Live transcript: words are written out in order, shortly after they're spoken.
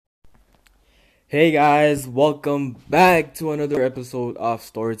Hey guys, welcome back to another episode of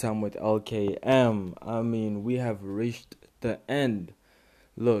Storytime with LKM. We have reached the end.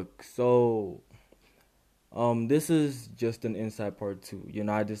 Look, this is just an inside part two.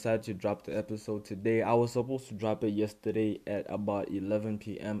 I decided to drop the episode today. I was supposed to drop it yesterday at about 11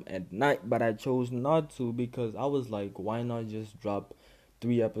 p.m. at night, but I chose not to because I was like, why not just drop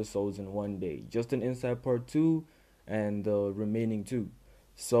three episodes in one day? Just an inside part two and the remaining two.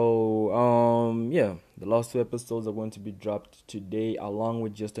 Yeah, the last two episodes are going to be dropped today, along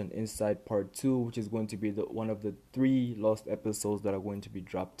with just an inside part two, which is going to be the one of the three lost episodes that are going to be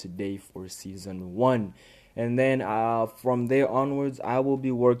dropped today for season one. And then from there onwards, I will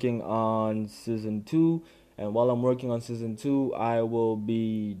be working on season two. And while I'm working on season two, I will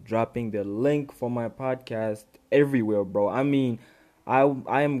be dropping the link for my podcast everywhere, bro. I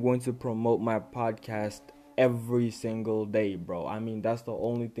am going to promote my podcast every single day, bro. That's the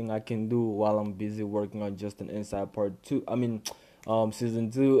only thing I can do while I'm busy working on just an inside part two.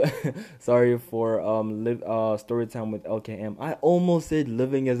 Season two. Sorry for story time with LKM. I almost said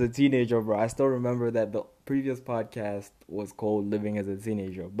living as a teenager, bro. I still remember that the previous podcast was called living as a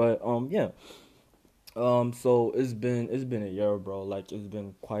teenager. But yeah. So it's been a year, bro. Like it's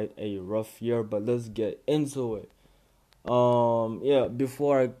been quite a rough year, but let's get into it. Yeah,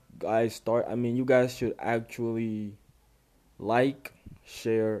 before I start, you guys should actually like,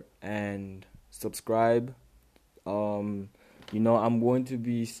 share, and subscribe. Um, I'm going to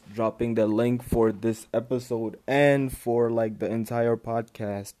be dropping the link for this episode and for like the entire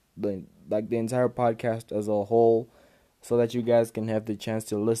podcast, the entire podcast as a whole, so that you guys can have the chance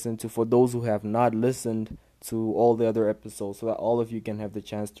to listen to. For those who have not listened to all the other episodes, so that all of you can have the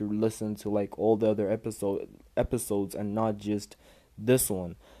chance to listen to like all the other episodes and not just this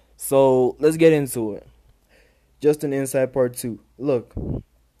one. So let's get into it. Just an inside part two. Look,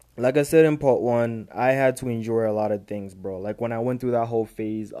 like I said in part one, I had to endure a lot of things, bro. Like when I went through that whole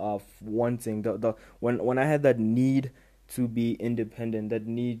phase of wanting the when I had that need to be independent, that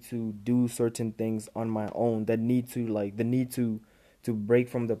need to do certain things on my own, that need to like the need to break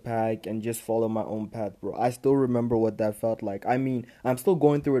from the pack and just follow my own path, bro. I still remember what that felt like. I'm still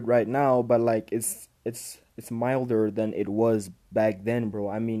going through it right now, but like it's milder than it was back then,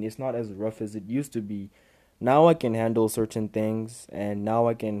 bro. It's not as rough as it used to be. Now I can handle certain things, and now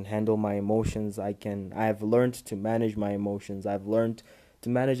I can handle my emotions. I've learned to manage my emotions. I've learned to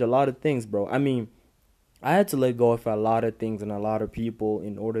manage a lot of things, bro. I had to let go of a lot of things and a lot of people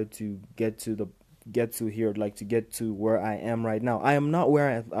in order to get to here, like to get to where I am right now. I am not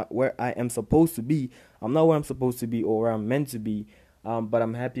where I am supposed to be. I'm not where I'm supposed to be or where I'm meant to be. But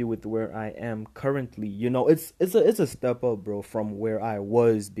I'm happy with where I am currently. It's a step up, bro, from where I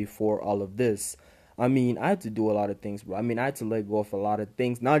was before all of this. I had to do a lot of things, bro. I had to let go of a lot of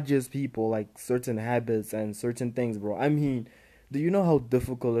things, not just people, like certain habits and certain things, bro. Do you know how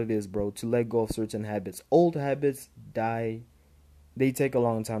difficult it is, bro, to let go of certain habits? Old habits die. They take a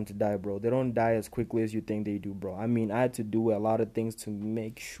long time to die, bro. They don't die as quickly as you think they do, bro. I had to do a lot of things to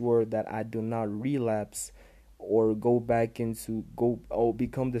make sure that I do not relapse or go back into go or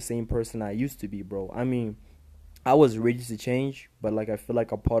become the same person I used to be, bro. I was ready to change, but like I feel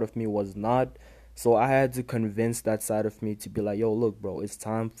like a part of me was not. So I had to convince that side of me to be like, yo, look, bro, it's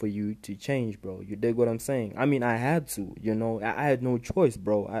time for you to change, bro. You dig what I'm saying? I had to, I had no choice,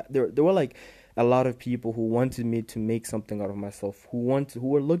 bro. There were like a lot of people who wanted me to make something out of myself, who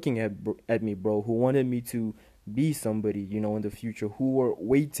were looking at me, bro, who wanted me to be somebody, in the future, who were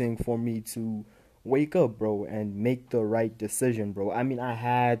waiting for me to wake up, bro, and make the right decision, bro. I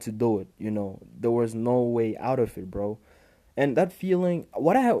had to do it. There was no way out of it, bro. And that feeling,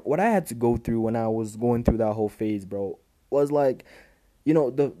 what I had to go through when I was going through that whole phase, bro, was like,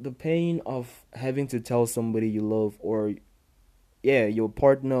 the pain of having to tell somebody you love, or yeah, your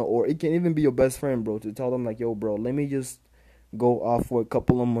partner, or it can even be your best friend, bro, to tell them like, yo, bro, let me just go off for a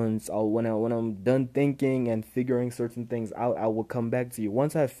couple of months. When I'm done thinking and figuring certain things out, I will come back to you.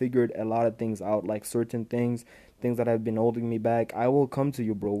 Once I've figured a lot of things out, like certain things that have been holding me back, I will come to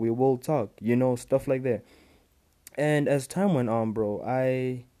you, bro. We will talk, stuff like that. And as time went on, bro,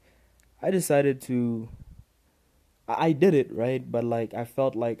 I decided to I did it, right? But like I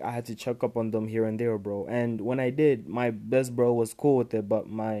felt like I had to check up on them here and there, bro. And when I did, my best bro was cool with it, but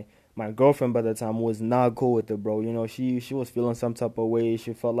my girlfriend by the time was not cool with it, bro. She was feeling some type of way.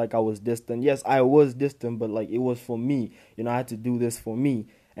 She felt like I was distant. Yes, I was distant, but like it was for me. I had to do this for me.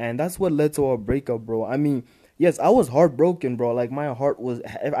 And that's what led to our breakup, bro. Yes, I was heartbroken, bro. Like my heart was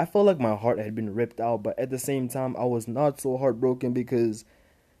I felt like my heart had been ripped out, but at the same time I was not so heartbroken because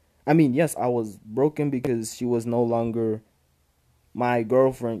yes, I was broken because she was no longer my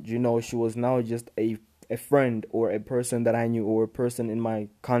girlfriend, she was now just a friend or a person that I knew or a person in my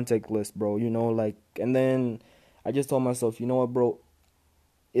contact list, bro. Like, and then I just told myself, you know what, bro,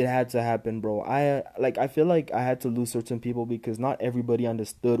 it had to happen, bro. I feel like I had to lose certain people because not everybody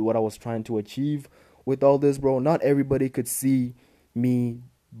understood what I was trying to achieve with all this, bro. Not everybody could see me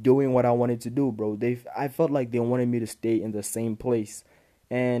doing what I wanted to do, bro. I felt like they wanted me to stay in the same place.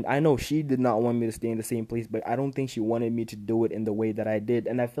 And I know she did not want me to stay in the same place, but I don't think she wanted me to do it in the way that I did.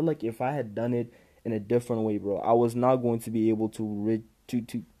 And I feel like if I had done it in a different way, bro, I was not going to be able to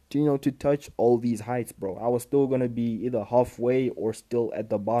touch all these heights, bro. I was still gonna be either halfway or still at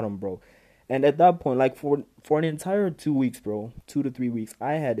the bottom, bro. And at that point, like for an entire 2 weeks, bro, 2 to 3 weeks,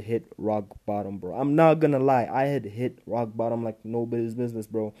 I had hit rock bottom, bro. I'm not gonna lie, I had hit rock bottom like nobody's business,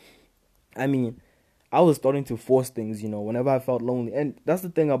 bro. I mean, I was starting to force things, whenever I felt lonely. And that's the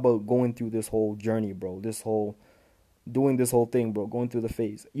thing about going through this whole journey, bro. Doing this whole thing, bro. Going through the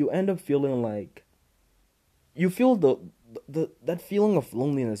phase. You end up feeling like you feel the that feeling of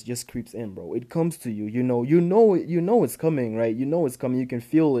loneliness just creeps in, bro. It comes to you, you know it's coming, right? You know it's coming. You can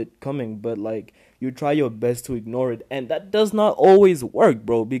feel it coming, but like you try your best to ignore it, and that does not always work,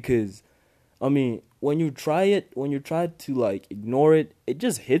 bro. Because I mean, when you try to like ignore it, it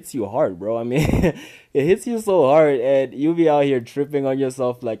just hits you hard, bro. I mean, it hits you so hard, and you be out here tripping on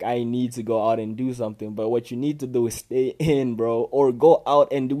yourself like I need to go out and do something. But what you need to do is stay in, bro, or go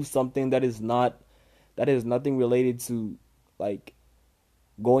out and do something that is nothing related to like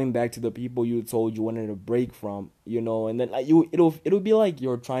going back to the people you told you wanted a break from, and then like it'll be like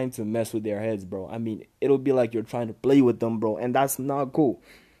you're trying to mess with their heads, bro. I mean, it'll be like you're trying to play with them, bro, and that's not cool.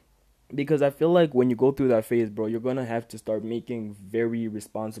 Because I feel like when you go through that phase, bro, you're gonna have to start making very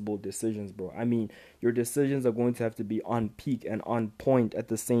responsible decisions, bro. I mean, your decisions are going to have to be on peak and on point at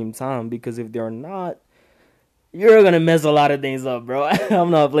the same time, because if they're not, you're gonna mess a lot of things up, bro. I'm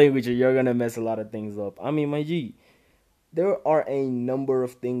not playing with you. You're gonna mess a lot of things up. I mean, my G, there are a number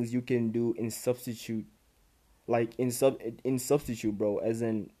of things you can do in substitute, like in substitute, bro. As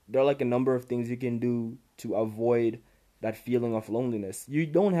in, there are like a number of things you can do to avoid that feeling of loneliness. You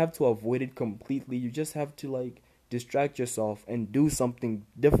don't have to avoid it completely. You just have to like distract yourself and do something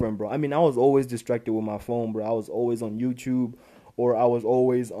different, bro. I mean, I was always distracted with my phone, bro. I was always on YouTube or I was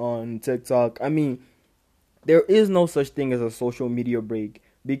always on TikTok. I mean, there is no such thing as a social media break,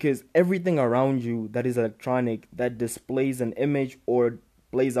 because everything around you that is electronic, that displays an image or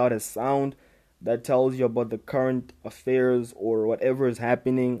plays out a sound that tells you about the current affairs or whatever is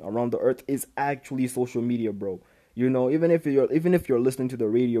happening around the earth is actually social media, bro. Even if you're listening to the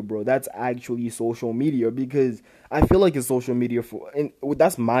radio, bro, that's actually social media, because I feel like it's social media and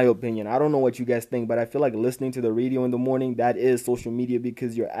that's my opinion. I don't know what you guys think, but I feel like listening to the radio in the morning, that is social media,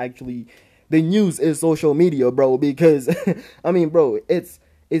 because the news is social media, bro, because I mean, bro, it's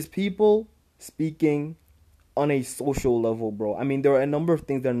people speaking on a social level, bro. I mean, there are a number of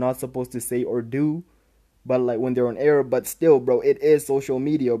things they're not supposed to say or do, but like when they're on air, but still, bro, it is social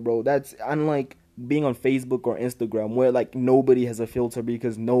media, bro. That's unlike being on Facebook or Instagram, where like nobody has a filter,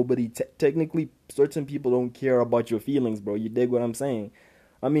 because nobody technically, certain people don't care about your feelings, bro. You dig what I'm saying?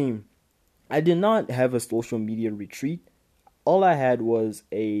 I mean, I did not have a social media retreat. All I had was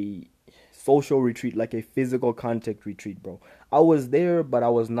a social retreat, like a physical contact retreat, bro. I was there, but I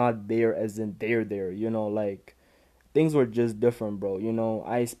was not there as in there, like things were just different, bro.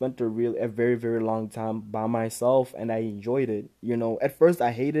 I spent a very, very long time by myself, and I enjoyed it. At first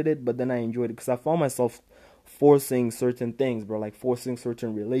I hated it, but then I enjoyed it because I found myself forcing certain things, bro, like forcing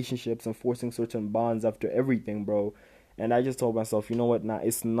certain relationships and forcing certain bonds after everything, bro. And I just told myself, you know what, nah,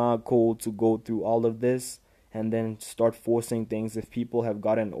 it's not cool to go through all of this and then start forcing things if people have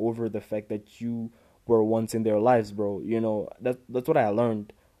gotten over the fact that you were once in their lives, bro. That's what I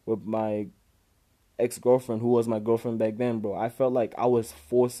learned with my ex-girlfriend, who was my girlfriend back then, bro. I felt like I was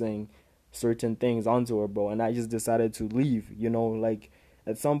forcing certain things onto her, bro, and I just decided to leave. Like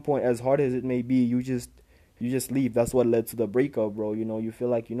at some point, as hard as it may be, you just leave. That's what led to the breakup, bro. You feel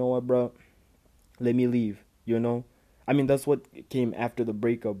like, you know what, bro, let me leave. I mean, that's what came after the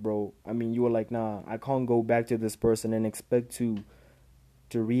breakup, bro. I mean, you were like, nah, I can't go back to this person and expect to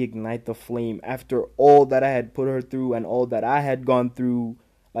reignite the flame after all that I had put her through and all that I had gone through.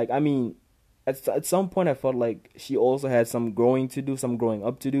 Like, I mean, at some point I felt like she also had some growing to do, some growing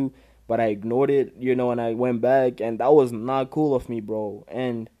up to do, but I ignored it, and I went back, and that was not cool of me, bro.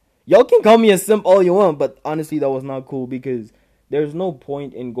 And y'all can call me a simp all you want, but honestly, that was not cool, because there's no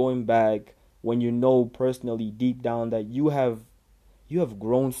point in going back when you know personally deep down that you have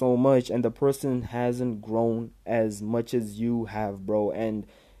grown so much and the person hasn't grown as much as you have, bro. And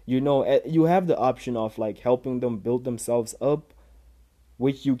you have the option of like helping them build themselves up,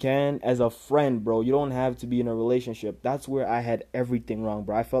 which you can as a friend, bro. You don't have to be in a relationship. That's where I had everything wrong,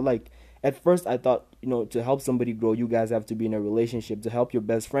 bro. I felt like at first I thought, to help somebody grow, you guys have to be in a relationship. To help your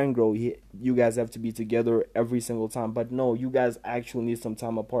best friend grow, you guys have to be together every single time. But no, you guys actually need some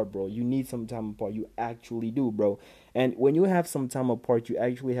time apart, bro. You need some time apart. You actually do, bro. And when you have some time apart, you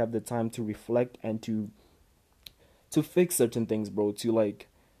actually have the time to reflect and to fix certain things, bro.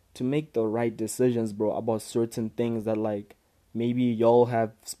 To make the right decisions, bro, about certain things that like maybe y'all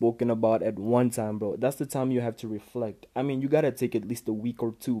have spoken about at one time, bro. That's the time you have to reflect. I mean, you gotta take at least a week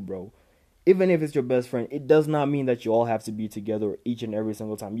or two, bro. Even if it's your best friend, it does not mean that you all have to be together each and every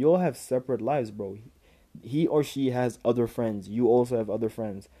single time. You all have separate lives, bro. He or she has other friends. You also have other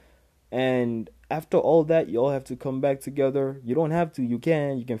friends. And after all that, you all have to come back together. You don't have to. You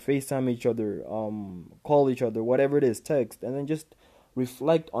can FaceTime each other, call each other, whatever it is, text, and then just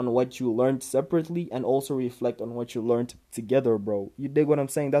reflect on what you learned separately and also reflect on what you learned together, bro. You dig what I'm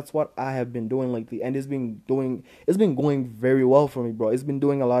saying? That's what I have been doing lately, and it's been going very well for me, bro. It's been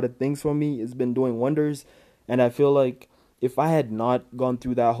doing a lot of things for me. It's been doing wonders, and I feel like if I had not gone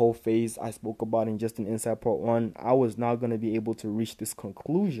through that whole phase I spoke about in Just an Inside Part 1, I was not going to be able to reach this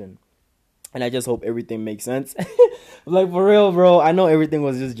conclusion. And I just hope everything makes sense. Like, for real, bro. I know everything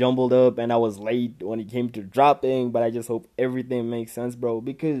was just jumbled up and I was late when it came to dropping, but I just hope everything makes sense, bro.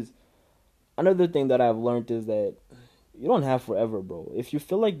 Because another thing that I've learned is that you don't have forever, bro. If you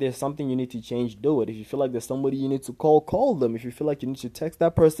feel like there's something you need to change, do it. If you feel like there's somebody you need to call them. If you feel like you need to text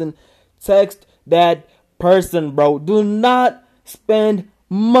that person, text that person, bro. Do not spend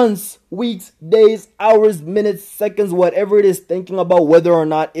months, weeks, days, hours, minutes, seconds, whatever it is, thinking about whether or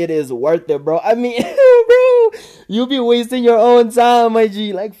not it is worth it, bro. I mean, bro, you be wasting your own time, my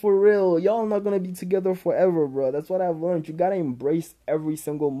G. Like, for real, y'all not gonna be together forever, bro. That's what I've learned. You gotta embrace every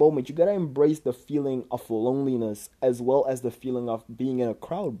single moment. You gotta embrace the feeling of loneliness as well as the feeling of being in a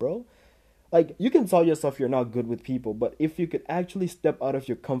crowd, bro. Like, you can tell yourself you're not good with people, but if you could actually step out of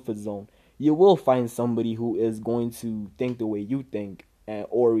your comfort zone, you will find somebody who is going to think the way you think,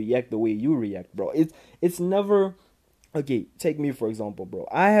 or react the way you react, bro. It's never okay. Take me for example, bro.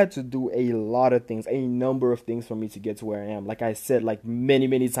 I had to do a lot of things, a number of things for me to get to where I am. Like I said, like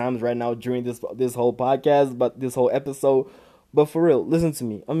many times right now during this whole podcast, but this whole episode. But for real, listen to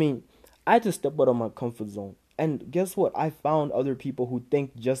me. I mean, I had to step out of my comfort zone, and guess what? I found other people who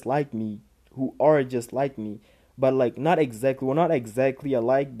think just like me, who are just like me, but like not exactly, we're not exactly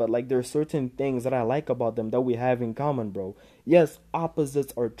alike, but like there are certain things that I like about them that we have in common, bro. Yes,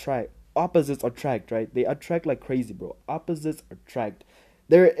 opposites attract, right? They attract like crazy, bro. Opposites attract.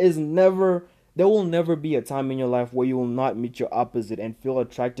 There will never be a time in your life where you will not meet your opposite and feel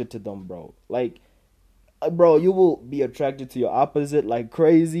attracted to them, bro. Like, bro, you will be attracted to your opposite like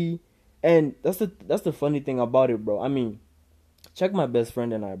crazy. And that's the funny thing about it, bro. I mean, check my best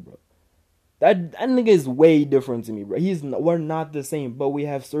friend and I, bro. That nigga is way different to me, bro. We're not the same, but we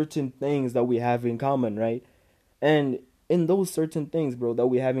have certain things that we have in common, right? And in those certain things, bro, that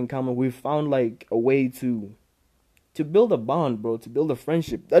we have in common, we found like a way to build a bond, bro, to build a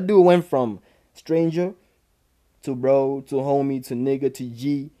friendship. That dude went from stranger to bro to homie to nigga to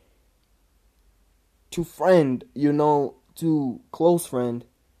G to friend, to close friend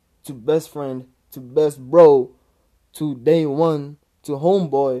to best bro to day one to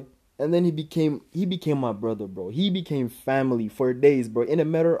homeboy. And then he became my brother, bro. He became family for days, bro. In a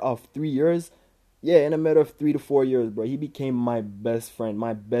matter of 3 years, yeah, in a matter of 3 to 4 years, bro, he became my best friend,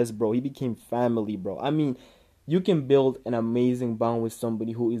 my best bro. He became family, bro. I mean, you can build an amazing bond with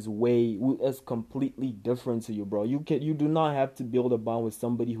somebody who is completely different to you, bro. You do not have to build a bond with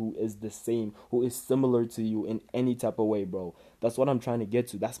somebody who is the same, who is similar to you in any type of way, bro. That's what I'm trying to get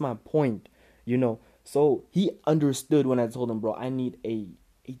to. That's my point, So he understood when I told him, bro, I need a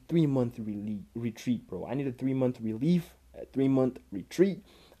 3 month retreat, bro. I need a 3 month relief, a 3 month retreat.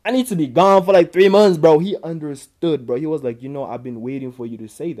 I need to be gone for like 3 months, bro. He understood, bro. He was like, I've been waiting for you to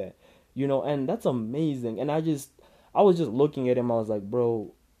say that, and that's amazing. And I was just looking at him. I was like,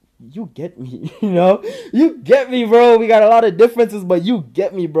 bro, you get me, you get me, bro. We got a lot of differences, but you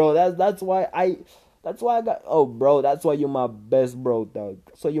get me, bro. That's why I got, oh, bro, that's why you're my best bro, dog.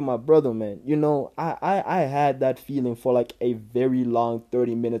 So you're my brother, man. I had that feeling for like a very long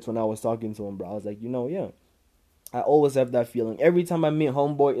 30 minutes when I was talking to him, bro. I was like, yeah. I always have that feeling. Every time I meet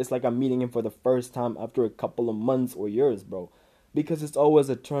homeboy, it's like I'm meeting him for the first time after a couple of months or years, bro. Because it's always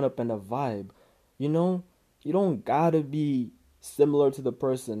a turn up and a vibe. You don't gotta be similar to the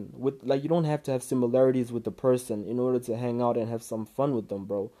person. You don't have to have similarities with the person in order to hang out and have some fun with them,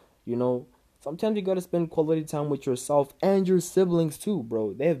 bro. Sometimes you gotta spend quality time with yourself and your siblings too,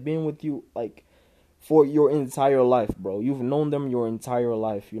 bro. They have been with you like for your entire life, bro. You've known them your entire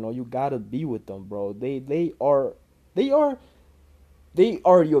life. You gotta be with them, bro. They are they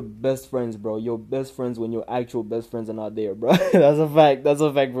are your best friends, bro. Your best friends when your actual best friends are not there, bro. That's a fact. That's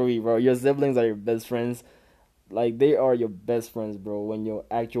a fact for me, bro. Your siblings are your best friends. Like, they are your best friends, bro, when your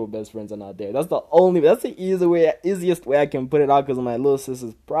actual best friends are not there. That's the easiest way I can put it out, because my little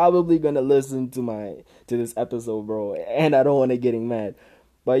sister's probably gonna listen to this episode, bro, and I don't want to getting mad.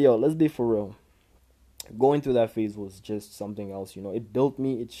 But yo, let's be for real. Going through that phase was just something else. It built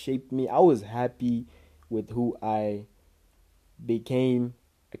me, it shaped me. I was happy with who I became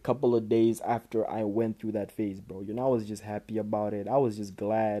a couple of days after I went through that phase, bro. I was just happy about it. I was just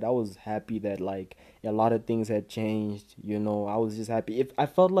glad. I was happy that, like, a lot of things had changed. I was just happy. If I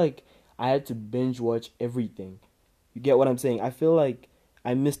felt like I had to binge watch everything. You get what I'm saying? I feel like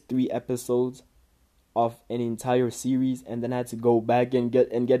I missed 3 episodes of an entire series, and then I had to go back and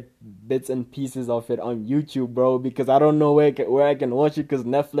get bits and pieces of it on YouTube, bro, because I don't know where I can watch it, because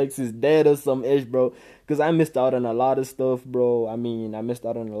Netflix is dead or some ish, bro. Because I missed out on a lot of stuff, bro. I mean, I missed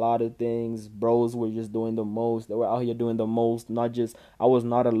out on a lot of things. Bros were just doing the most. They were out here doing the most. I was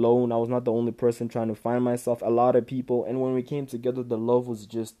not alone. I was not the only person trying to find myself. A lot of people. And when we came together, the love was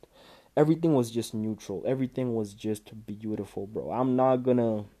just, everything was just neutral. Everything was just beautiful, bro. I'm not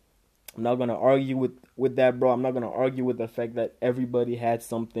gonna argue with that, bro. I'm not gonna argue with the fact that everybody had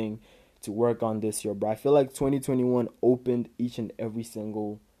something to work on this year, bro. I feel like 2021 opened each and every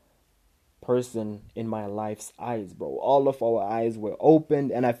single person in my life's eyes, bro. All of our eyes were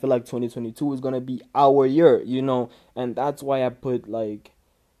opened, and I feel like 2022 is gonna be our year, and that's why I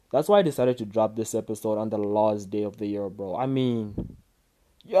decided to drop this episode on the last day of the year, bro. I mean,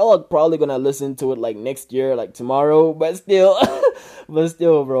 y'all are probably gonna listen to it like next year, like tomorrow, but still,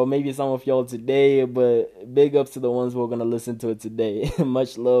 bro, maybe some of y'all today, but big ups to the ones who are gonna listen to it today.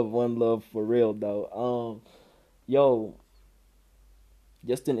 Much love, one love for real, though. Yo,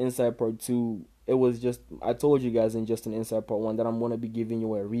 just an Inside Part 2. It was just, I told you guys in Just an Inside Part 1 that I'm gonna be giving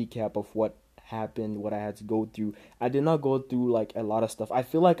you a recap of what happened, what I had to go through. I did not go through like a lot of stuff. I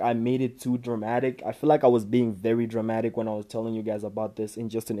feel like I made it too dramatic. I feel like I was being very dramatic when I was telling you guys about this in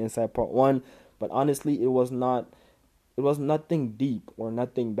Just an Inside Part 1. But honestly, it was nothing deep or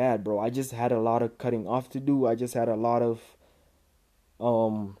nothing bad, bro. I just had a lot of cutting off to do. I just had a lot of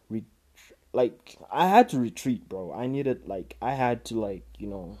I had to retreat, bro. I had to,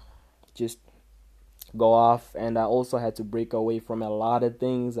 just go off, and I also had to break away from a lot of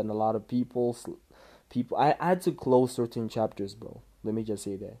things and a lot of people. I had to close certain chapters, bro. Let me just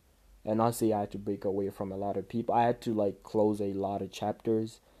say that. And not say I had to break away from a lot of people. I had to close a lot of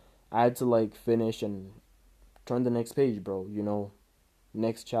chapters. I had to finish and turn the next page, bro.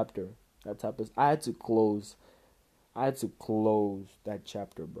 Next chapter. That type of. I had to close that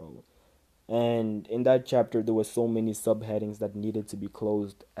chapter, bro. And in that chapter, there were so many subheadings that needed to be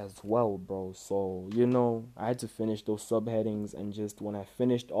closed as well, bro. So, I had to finish those subheadings, and just when I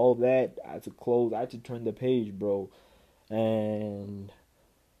finished all that, I had to turn the page, bro. And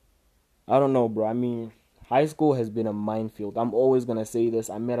I don't know, bro. I mean, high school has been a minefield. I'm always going to say this.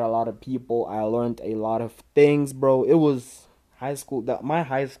 I met a lot of people. I learned a lot of things, bro. It was high school. My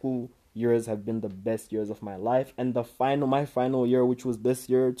high school years have been the best years of my life, and my final year, which was this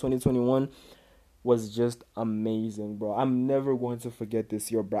year, 2021, was just amazing, bro. I'm never going to forget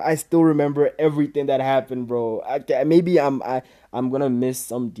this year, bro. I still remember everything that happened, bro. Maybe I'm gonna miss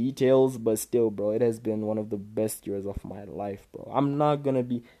some details, but still, bro, it has been one of the best years of my life, bro.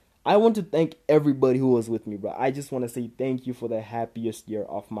 I want to thank everybody who was with me, bro. I just want to say thank you for the happiest year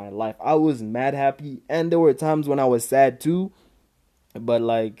of my life. I was mad happy, and there were times when I was sad too. But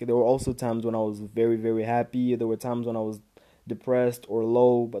there were also times when I was very, very happy. There were times when I was depressed or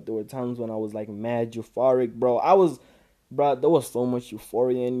low, but there were times when I was mad, euphoric, bro. There was so much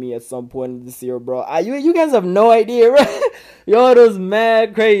euphoria in me at some point this year, bro. You guys have no idea, right? Yo, it was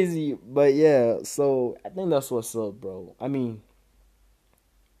mad crazy. But yeah, so I think that's what's up, bro. I mean,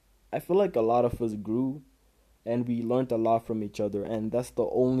 I feel like a lot of us grew, and we learned a lot from each other, and that's the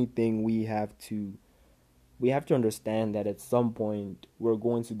only thing we have to understand, that at some point we're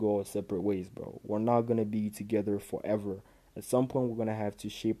going to go our separate ways, bro. We're not going to be together forever. At some point we're going to have to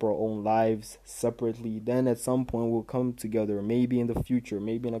shape our own lives separately. Then at some point we'll come together, maybe in the future,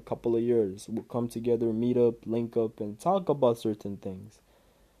 maybe in a couple of years. We'll come together, meet up, link up, and talk about certain things.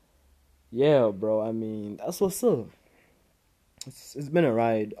 Yeah, bro, I mean, that's what's up. It's been a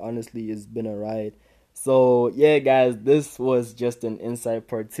ride. Honestly, it's been a ride. So, yeah, guys, this was Just an Inside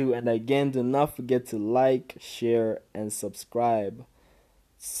Part 2. And again, do not forget to like, share, and subscribe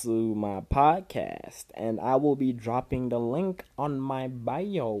to my podcast. And I will be dropping the link on my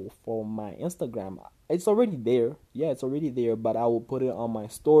bio for my Instagram. it's already there. Yeah, it's already there, but I will put it on my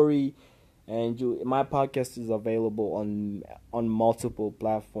story. And my podcast is available on multiple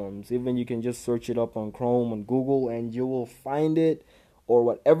platforms. Even you can just search it up on Chrome, on Google, and you will find it, or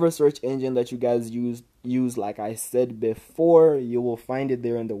whatever search engine that you guys use. Like I said before, you will find it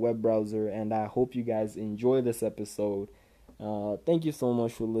there in the web browser. And I hope you guys enjoy this episode. Thank you so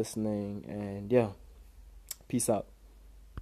much for listening, and yeah, peace out.